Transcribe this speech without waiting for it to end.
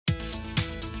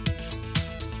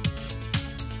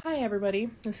everybody,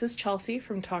 this is Chelsea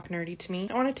from Talk Nerdy to Me.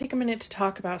 I want to take a minute to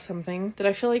talk about something that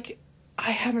I feel like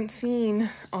I haven't seen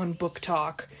on Book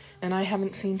Talk and I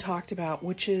haven't seen talked about,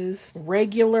 which is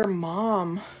regular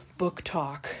mom book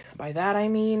talk. By that I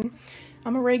mean,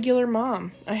 I'm a regular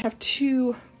mom. I have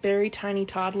two very tiny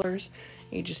toddlers,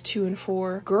 ages 2 and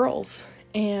 4, girls,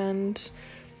 and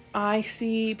I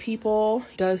see people,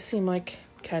 it does seem like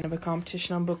kind of a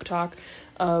competition on Book Talk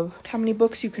of how many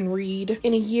books you can read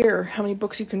in a year, how many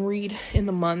books you can read in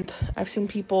the month. I've seen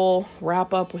people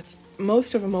wrap up with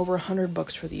most of them over 100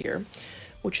 books for the year,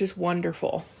 which is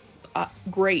wonderful.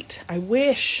 Great. I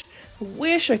wish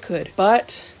I could,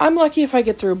 but I'm lucky if I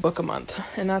get through a book a month,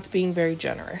 and that's being very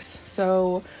generous.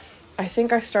 So I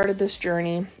think I started this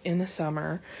journey in the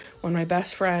summer when my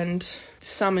best friend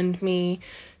summoned me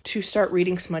to start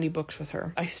reading smutty books with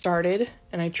her. I started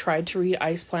and I tried to read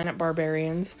Ice Planet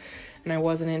Barbarians and I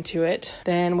wasn't into it.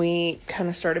 Then we kind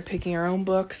of started picking our own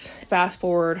books. Fast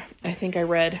forward, I think I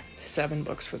read 7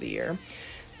 books for the year.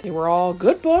 They were all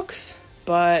good books,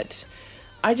 but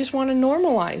I just want to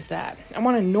normalize that. I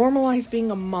want to normalize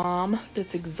being a mom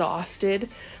that's exhausted,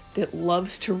 that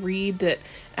loves to read, that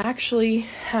actually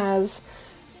has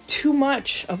too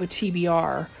much of a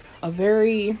TBR. A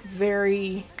very,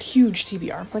 very huge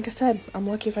TBR. Like I said, I'm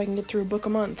lucky if I can get through a book a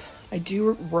month. I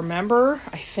do remember,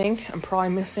 I think, I'm probably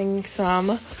missing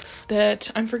some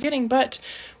that I'm forgetting, but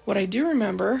what I do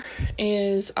remember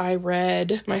is I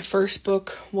read, my first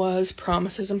book was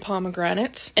Promises and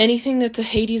Pomegranates. Anything that's a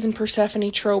Hades and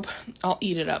Persephone trope, I'll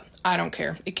eat it up. I don't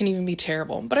care. It can even be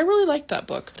terrible, but I really liked that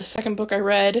book. The second book I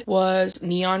read was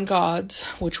Neon Gods,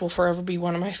 which will forever be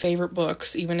one of my favorite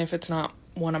books, even if it's not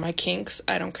one of my kinks.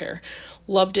 I don't care.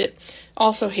 Loved it.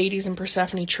 Also, Hades and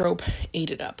Persephone trope, ate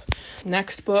it up.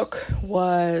 Next book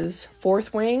was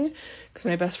Fourth Wing, because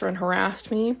my best friend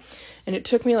harassed me, and it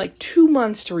took me like 2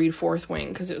 months to read Fourth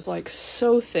Wing because it was like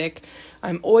so thick.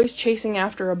 I'm always chasing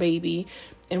after a baby,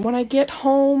 and when I get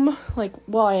home,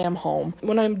 I am home.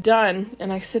 When I'm done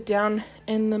and I sit down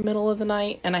in the middle of the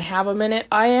night and I have a minute,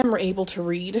 I am able to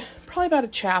read probably about a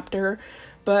chapter.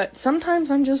 But sometimes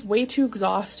I'm just way too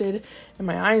exhausted and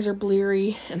my eyes are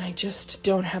bleary and I just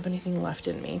don't have anything left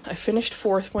in me. I finished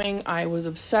Fourth Wing. I was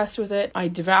obsessed with it. I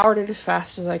devoured it as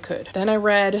fast as I could. Then I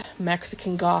read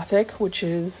Mexican Gothic, which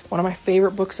is one of my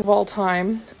favorite books of all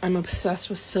time. I'm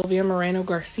obsessed with Silvia Moreno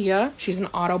Garcia. She's an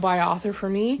auto-buy author for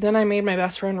me. Then I made my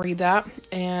best friend read that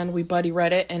and we buddy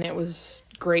read it and it was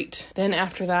great. Then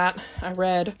after that, I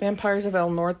read Vampires of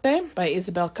El Norte by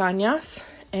Isabel Cañas,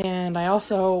 and I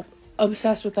also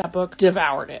obsessed with that book,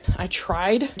 devoured it. I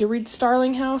tried to read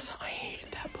Starling House. I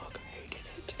hated that book. I hated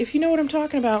it. If you know what I'm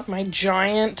talking about, my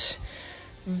giant,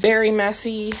 very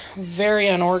messy, very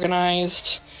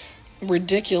unorganized,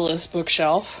 ridiculous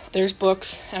bookshelf. There's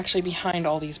books actually behind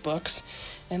all these books,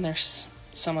 and there's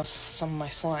some of my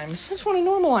slimes. I just want to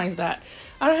normalize that.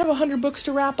 I don't have 100 books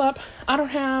to wrap up. I don't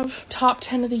have top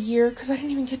 10 of the year because I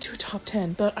didn't even get to a top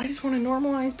 10. But I just want to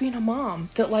normalize being a mom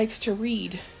that likes to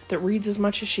read, that reads as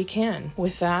much as she can.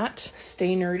 With that,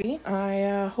 stay nerdy.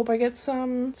 I hope I get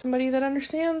somebody that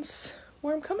understands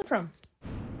where I'm coming from.